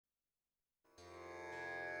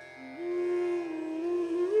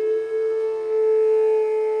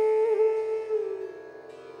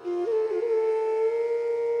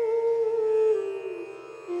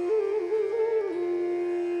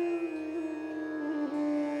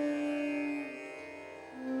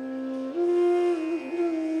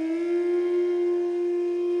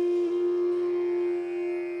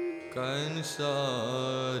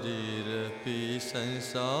संसारिरपि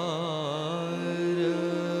संसार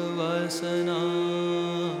वासना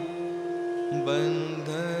बंध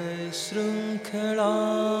श्रृंखला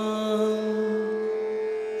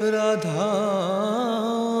राधाय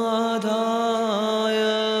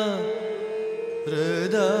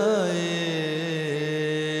हृदये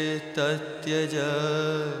तत्यज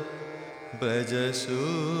ब्रज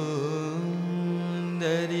सुंदरी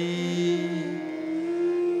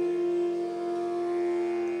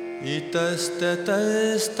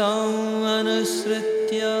इतस्ततस्तं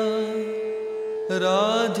अनुसृत्य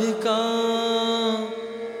राधिका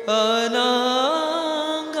अनागवाणा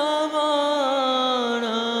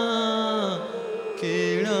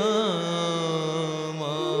किरणमानसः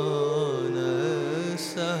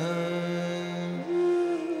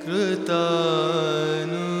कृतानुताप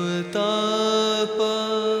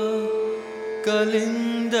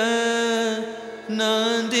कलिन्द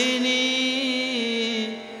नन्दिनी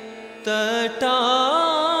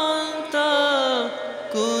तटान्त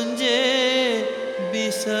कुञ्जे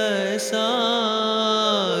विससाद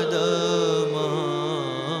माधव।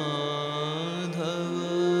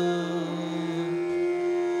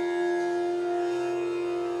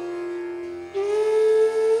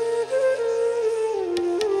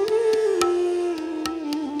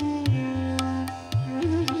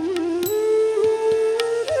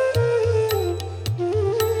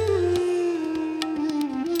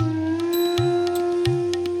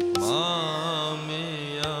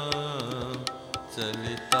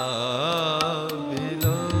 चलिता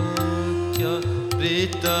vilokya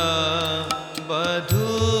प्रीता बधू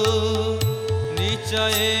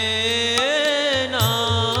निचयेन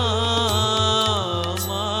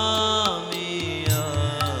मामिया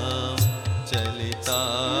चलिता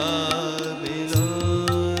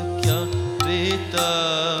vilokya प्रीता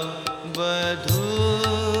बधू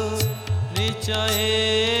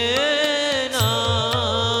निचयेन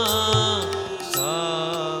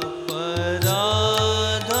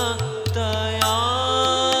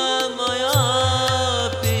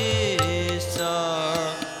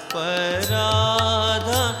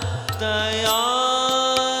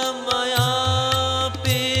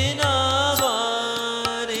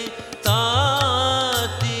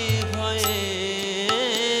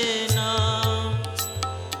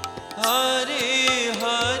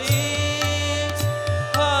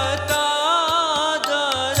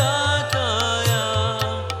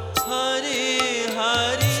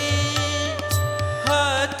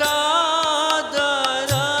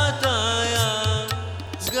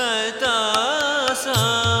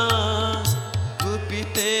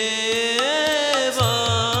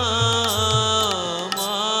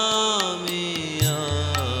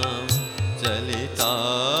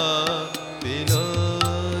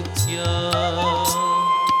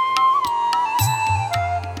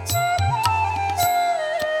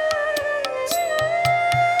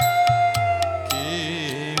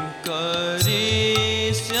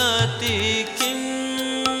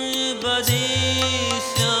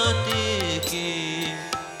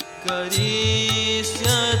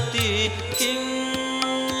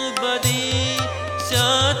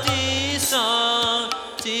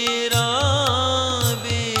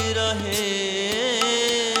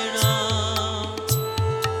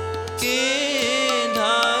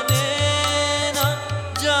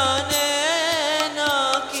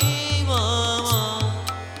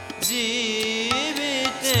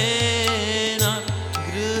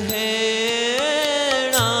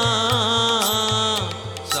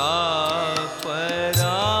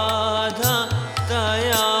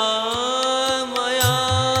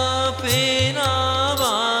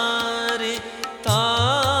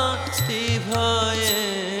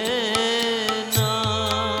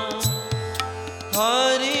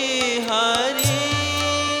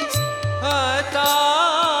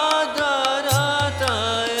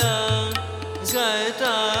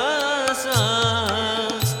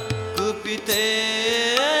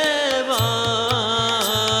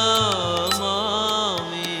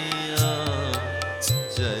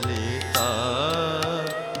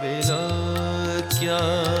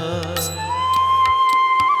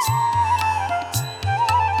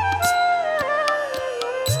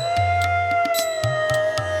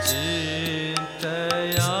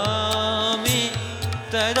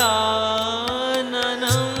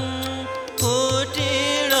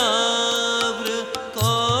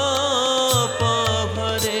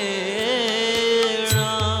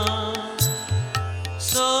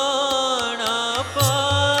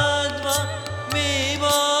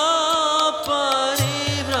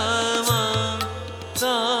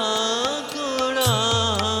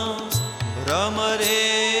भ्रमरे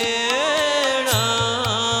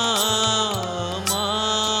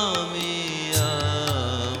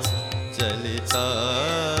calita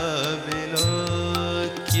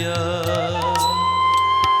vilokya.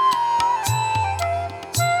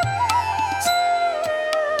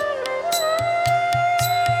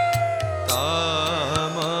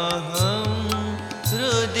 Tamaham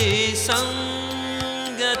hrudi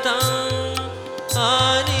sangatam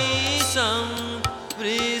anisam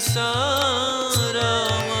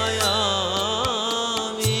vrisaramaya.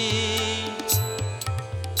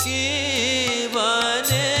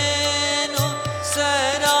 Kivaneno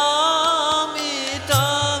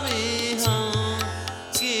saramitamiham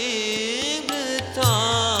kivrita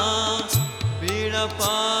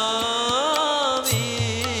vidapami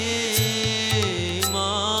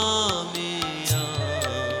mamiya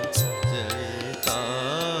calita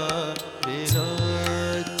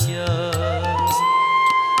vilokya.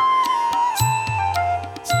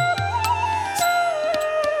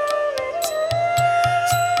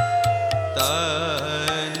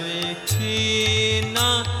 Tanvikhina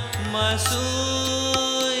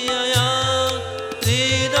masuyaya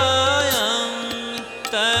hridayam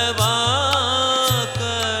tava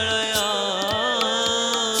kalayami.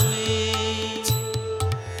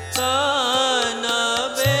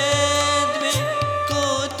 Tanavedmi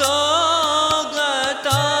kuto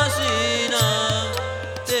gatasina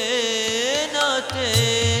tena te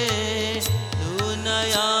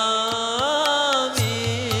dunayami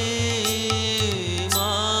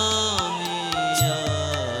mamiya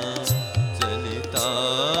calita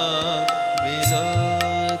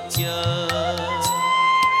vilokya.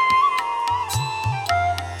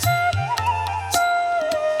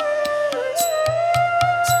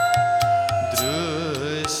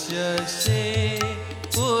 Drusyase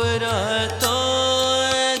purato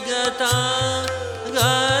gata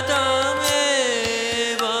gatameva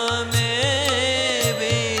me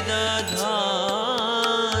vidadhasi.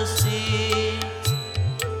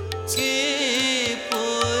 Kipureva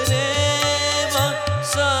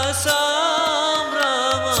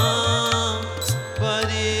sasamramam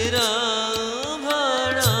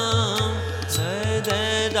parirambhanam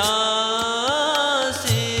nadadasi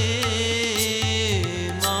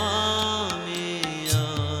mamiya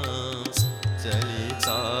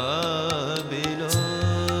calita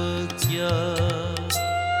vilokya.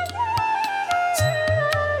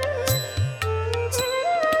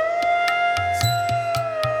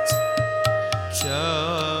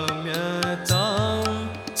 Kshamyatam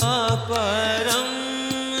aparam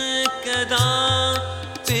kada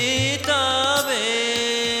pita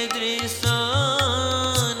vedrisana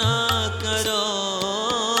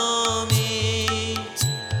karomi.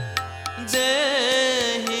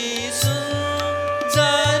 Dehi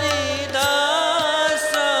sundari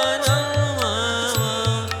dasanam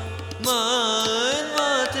manvatena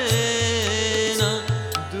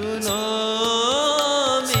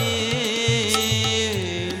dunomi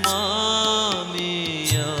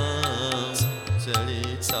mamiya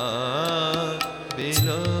calita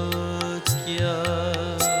vilokya.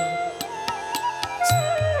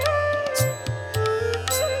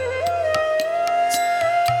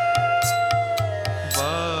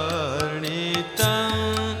 Varnitam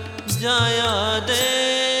Jayadeva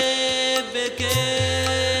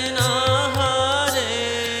Gosvami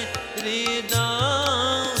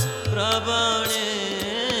hridam pravanena.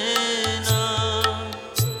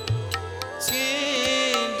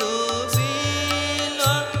 Kindu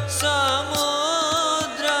bila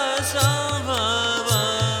samudra sambhava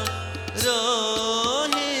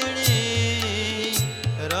rohini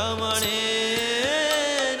ramanena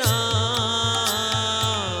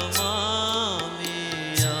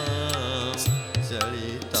mamiya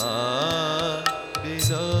calita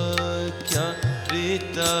vilokya.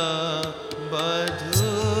 Rita badhu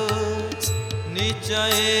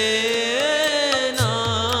nichayena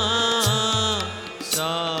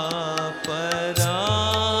saparadha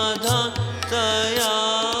taya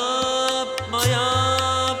maya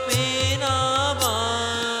pina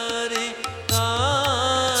vari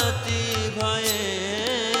tati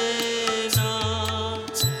bhayena.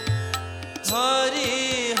 Hari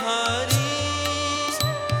Hari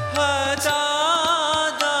hata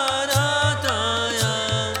darataya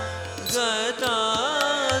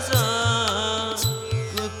gatasa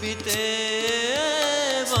kupiteva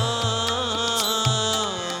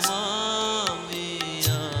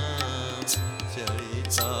mamiya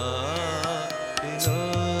calita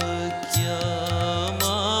vilokya.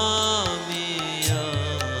 Mamiya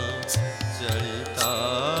calita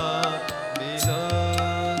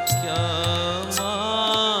vilokya.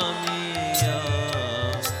 Mamiya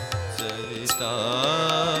calita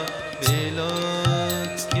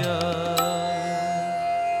vilokya.